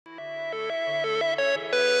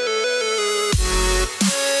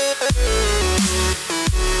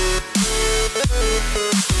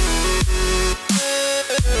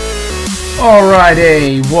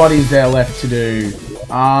Alrighty, what is there left to do?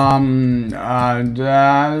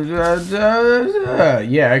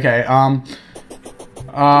 Yeah, okay, oh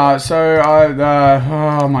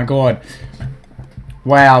my god.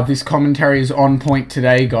 Wow, this commentary is on point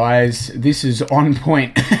today, guys. This is on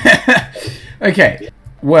point. Okay,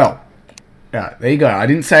 well, there you go. I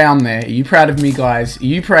didn't say there. Are you proud of me, guys? Are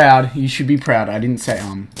you proud? You should be proud. I didn't say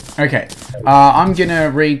Okay, I'm gonna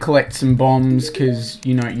recollect some bombs, because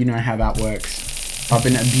you know how that works. I've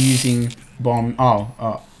been abusing bomb.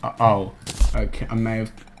 Oh, okay. I may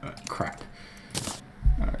have. Crap.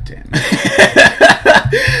 Oh, damn.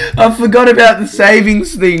 I forgot about the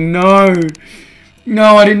savings thing. No,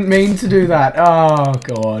 I didn't mean to do that. Oh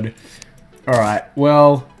god. All right.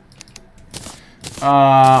 Well,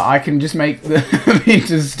 I can just make them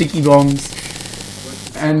into sticky bombs,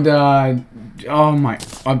 and oh my,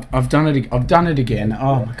 I've done it. I've done it again.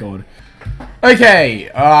 Oh my god.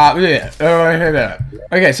 Okay.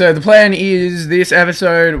 Okay. So the plan is this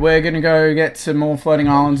episode we're gonna go get some more floating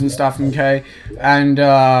islands and stuff. Okay. And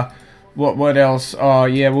what else? Oh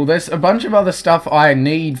yeah. Well, there's a bunch of other stuff I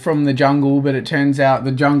need from the jungle, but it turns out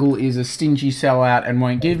the jungle is a stingy sellout and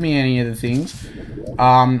won't give me any of the things.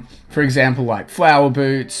 For example, like flower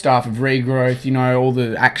boots, staff of regrowth, all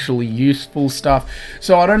the actually useful stuff.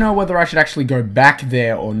 So I don't know whether I should actually go back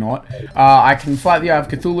there or not. I can fight the Eye of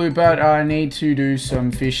Cthulhu, but I need to do some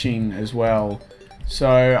fishing as well. So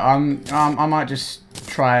I might just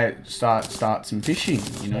start some fishing.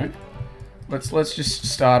 Let's just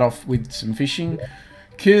start off with some fishing,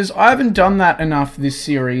 because I haven't done that enough this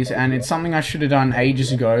series, and it's something I should have done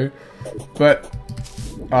ages ago, but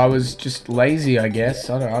I was just lazy, I guess.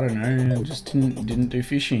 I don't know. I just didn't do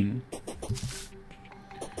fishing.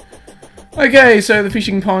 Okay, so the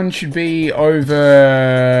fishing pond should be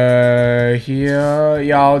over here.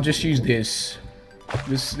 Yeah, I'll just use this.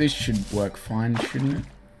 This should work fine, shouldn't it?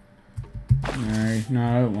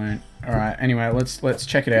 No, it won't. All right. Anyway, let's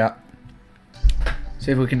check it out.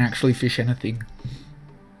 See if we can actually fish anything.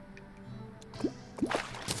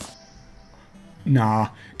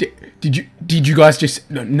 Nah. Did you guys just...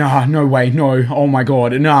 Nah, no way, no. Oh my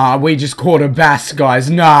god. Nah, we just caught a bass, guys.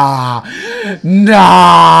 Nah.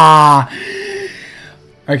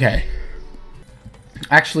 Okay.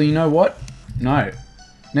 Actually, you know what? No.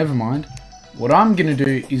 Never mind. What I'm gonna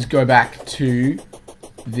do is go back to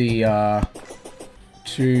the,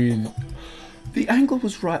 The angler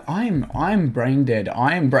was right. I'm brain dead.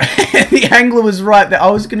 The angler was right there. I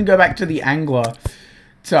was gonna go back to the angler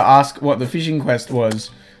to ask what the fishing quest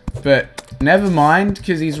was, but never mind,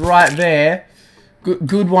 because he's right there.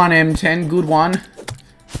 Good one, MTEN. Good one.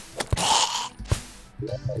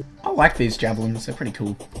 I like these javelins. They're pretty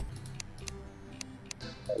cool.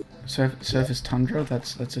 Surface tundra.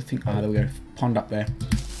 That's a thing. Ah, there we go. Pond up there.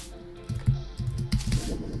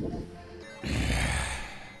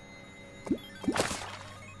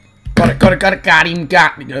 Got it. Got him.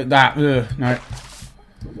 Got that. No.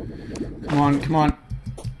 Come on.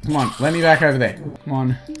 Let me back over there. Come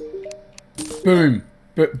on. Boom.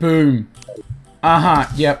 Boom.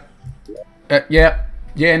 Yep. Yep.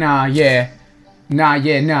 Yeah, nah, yeah. Nah,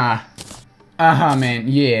 yeah, nah. Man.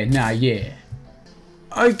 Yeah, nah, yeah.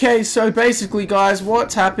 Okay, so basically, guys,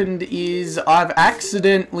 what's happened is I've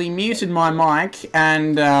accidentally muted my mic,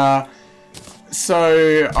 and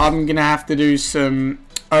so I'm gonna have to do some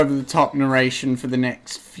over-the-top narration for the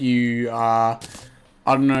next few, I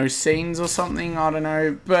don't know, scenes or something, I don't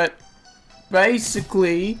know, but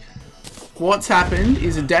basically what's happened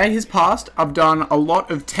is a day has passed. I've done a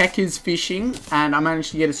lot of techers fishing, and I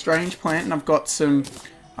managed to get a strange plant, and I've got some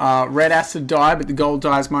red acid dye, but the gold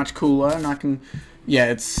dye is much cooler, and I can, yeah,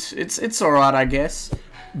 it's alright, I guess.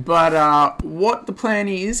 But what the plan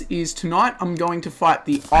is tonight I'm going to fight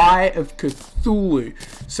the Eye of Cthulhu,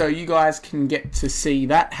 so you guys can get to see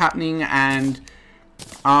that happening. And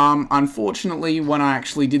unfortunately, when I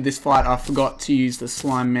actually did this fight, I forgot to use the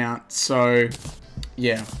slime mount, so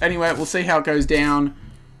yeah. Anyway, we'll see how it goes down.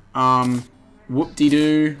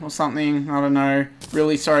 Whoop-de-doo or something, I don't know.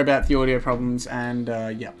 Really sorry about the audio problems, and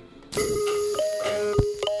yeah.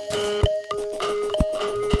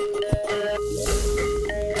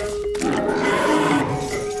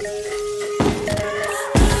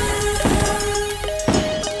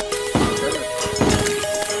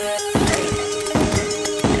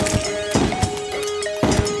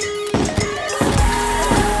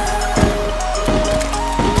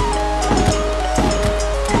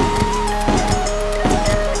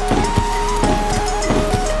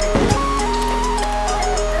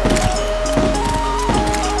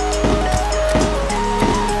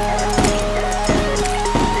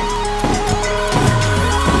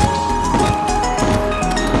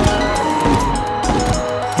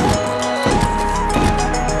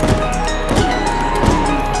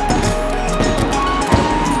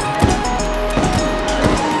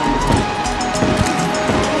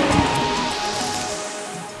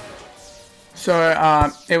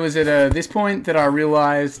 it was at this point that I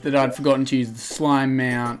realised that I'd forgotten to use the slime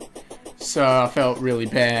mount. So I felt really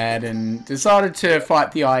bad and decided to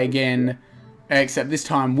fight the eye again, except this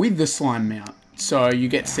time with the slime mount. So you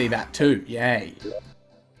get to see that too. Yay.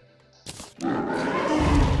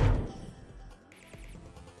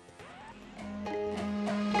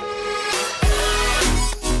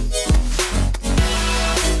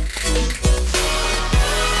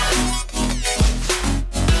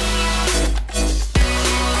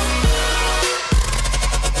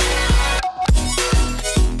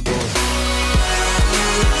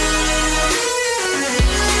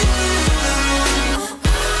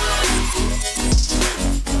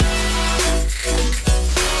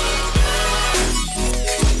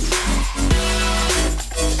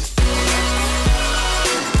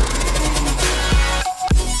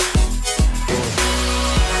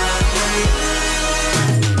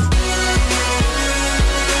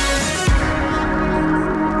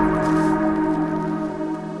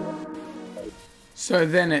 So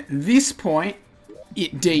then at this point,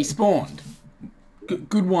 it despawned.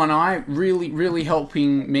 Good one, eye. Really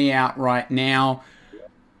helping me out right now.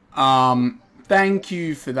 Thank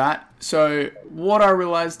you for that. So what I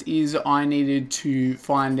realized is I needed to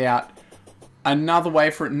find out another way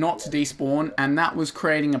for it not to despawn, and that was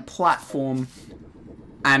creating a platform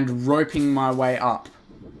and roping my way up.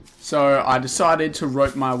 So I decided to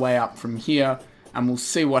rope my way up from here, and we'll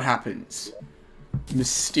see what happens.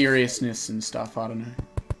 Mysteriousness and stuff, I don't know.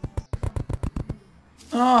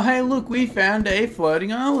 Oh, hey, look, we found a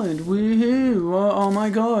floating island. Woohoo! Oh my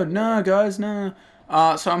god, nah, guys, nah.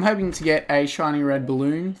 So I'm hoping to get a shiny red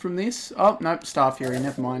balloon from this. Oh, nope, Star Fury,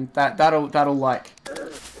 never mind. That'll like...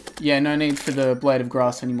 Yeah, no need for the Blade of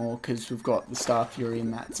Grass anymore, because we've got the Star Fury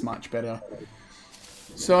and that's much better.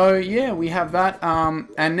 So, yeah, we have that.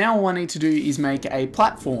 And now all I need to do is make a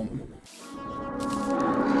platform.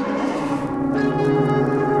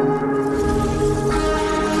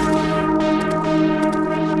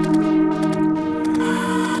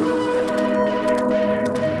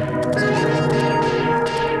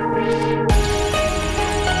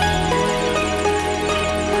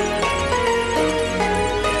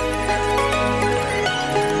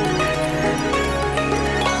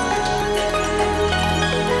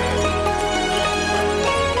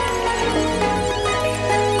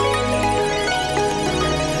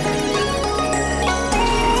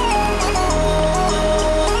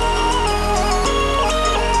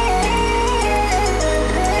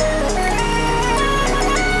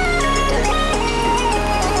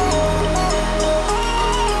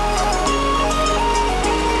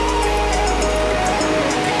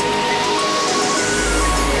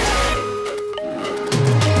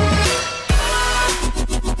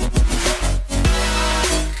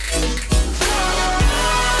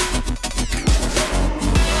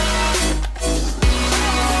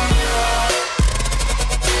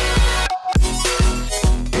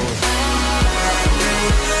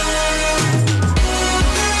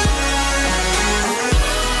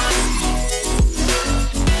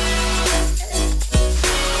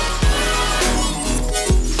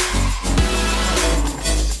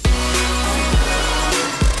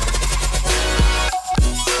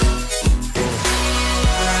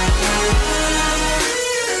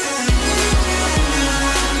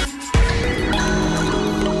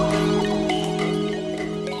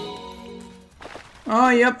 Oh,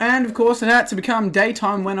 yep, and of course it had to become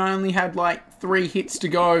daytime when I only had like 3 hits to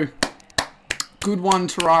go. Good one,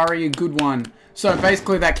 Terraria, good one. So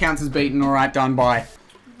basically that counts as beaten, alright, done, bye.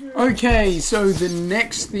 Okay, so the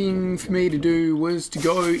next thing for me to do was to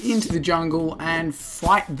go into the jungle and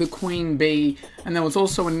fight the queen bee. And there was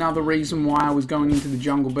also another reason why I was going into the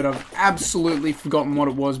jungle, but I've absolutely forgotten what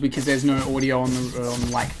it was because there's no audio on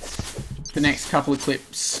the next couple of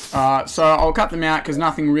clips. So I'll cut them out because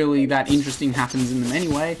nothing really that interesting happens in them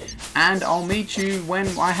anyway. And I'll meet you when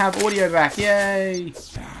I have audio back. Yay!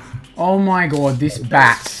 Oh my god, this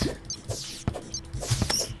bat.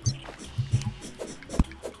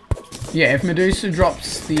 Yeah, if Medusa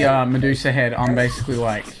drops the Medusa head, I'm basically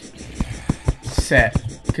like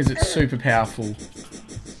set because it's super powerful.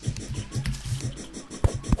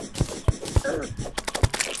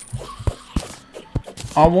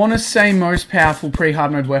 I want to say most powerful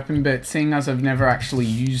pre-hard mode weapon, but seeing as I've never actually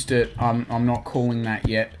used it, I'm not calling that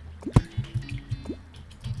yet.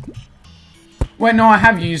 Wait, no, I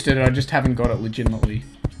have used it, I just haven't got it legitimately.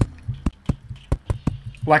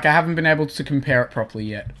 Like, I haven't been able to compare it properly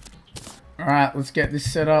yet. Alright, let's get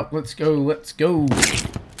this set up. Let's go, let's go.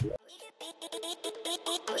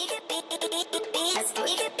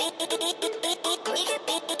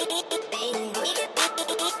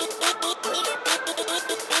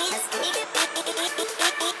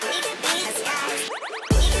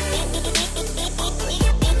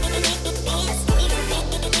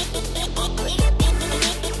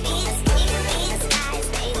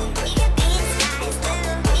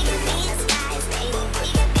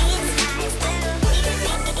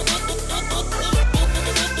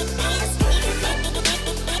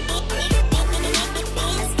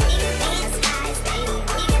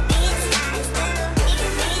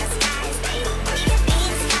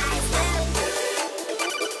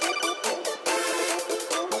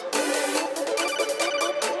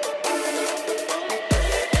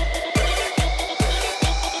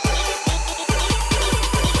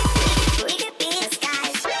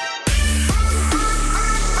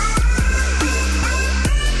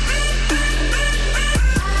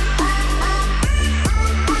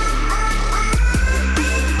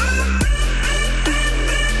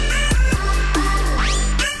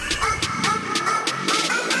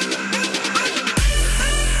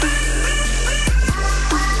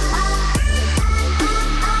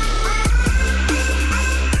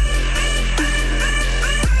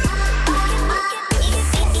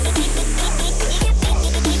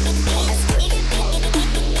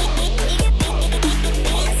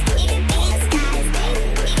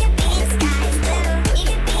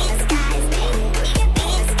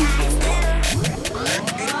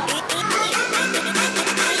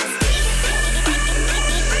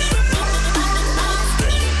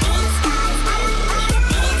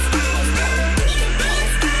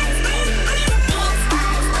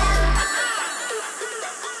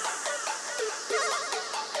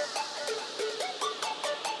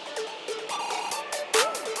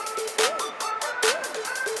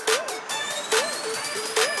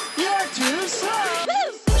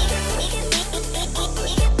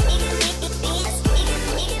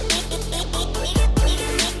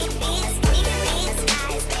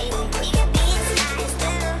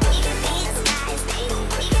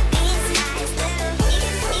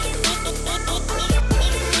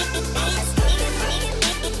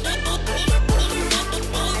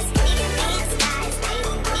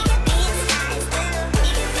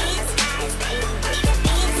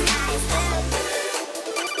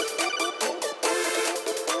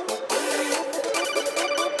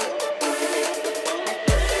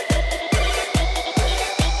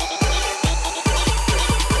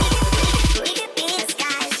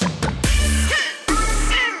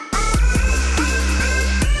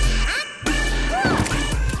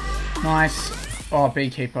 Nice. Oh,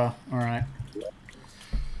 beekeeper. Alright.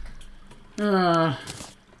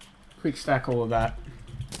 Quick stack all of that.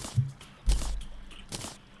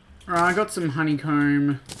 Alright, I got some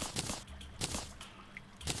honeycomb.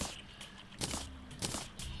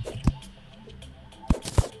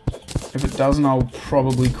 If it doesn't, I'll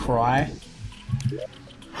probably cry.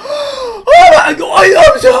 Oh my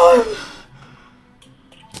god!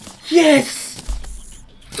 Yes!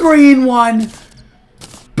 3 in 1!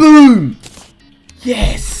 Boom!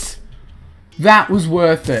 Yes! That was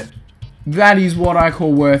worth it. That is what I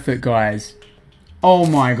call worth it, guys. Oh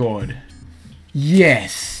my god.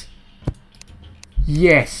 Yes.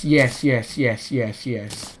 Yes, yes, yes, yes, yes,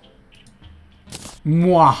 yes.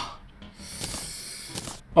 Mwah.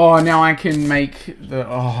 Oh, now I can make the...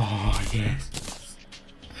 Oh, yes.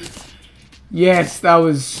 Yes, that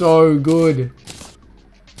was so good.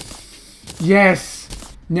 Yes.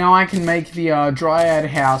 Now I can make the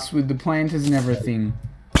dryad house with the planters and everything.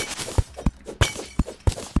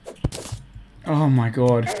 Oh my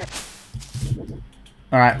god.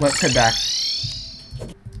 Alright, let's head back.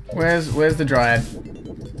 Where's the dryad?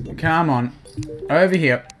 Come on. Over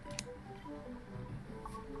here.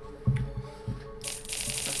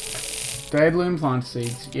 Day bloom plant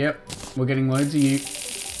seeds. Yep. We're getting loads of you.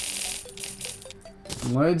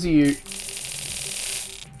 Loads of you.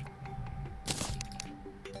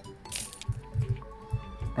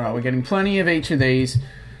 Alright, we're getting plenty of each of these.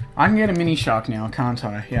 I can get a mini shark now, can't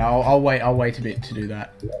I? Yeah, I'll wait a bit to do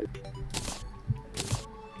that.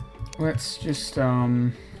 Let's just,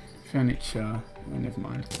 furniture. Oh, never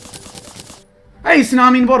mind. Hey,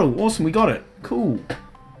 tsunami in a bottle! Awesome, we got it. Cool.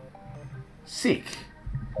 Sick.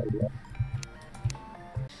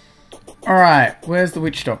 Alright, where's the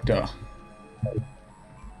witch doctor?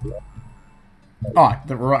 Oh,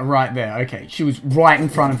 right there. Okay, she was right in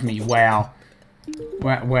front of me. Wow.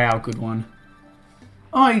 Wow, good one.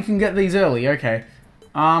 Oh, you can get these early. Okay.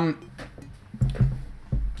 No,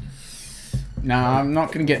 I'm not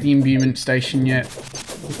going to get the imbuement station yet.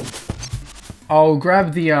 I'll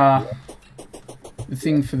grab the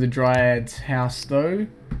thing for the dryad's house, though.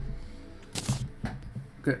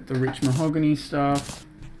 Get the rich mahogany stuff.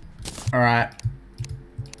 Alright.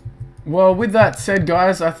 Well, with that said,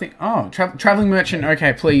 guys, I think... Oh, traveling merchant.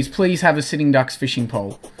 Okay, please have a sitting ducks fishing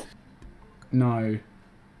pole. No.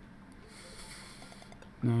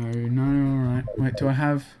 No, alright. Wait, do I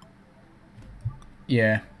have...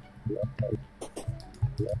 Yeah.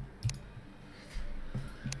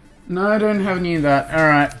 No, I don't have any of that.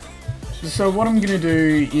 Alright. So what I'm going to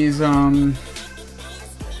do is, I'm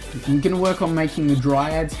going to work on making the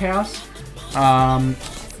dryad's house.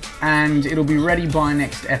 And it'll be ready by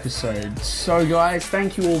next episode. So guys,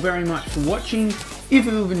 thank you all very much for watching. If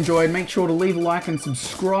you've enjoyed, make sure to leave a like and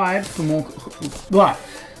subscribe for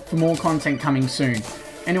more content coming soon.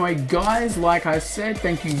 Anyway, guys, like I said,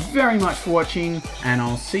 thank you very much for watching, and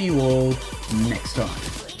I'll see you all next time.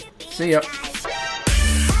 See ya.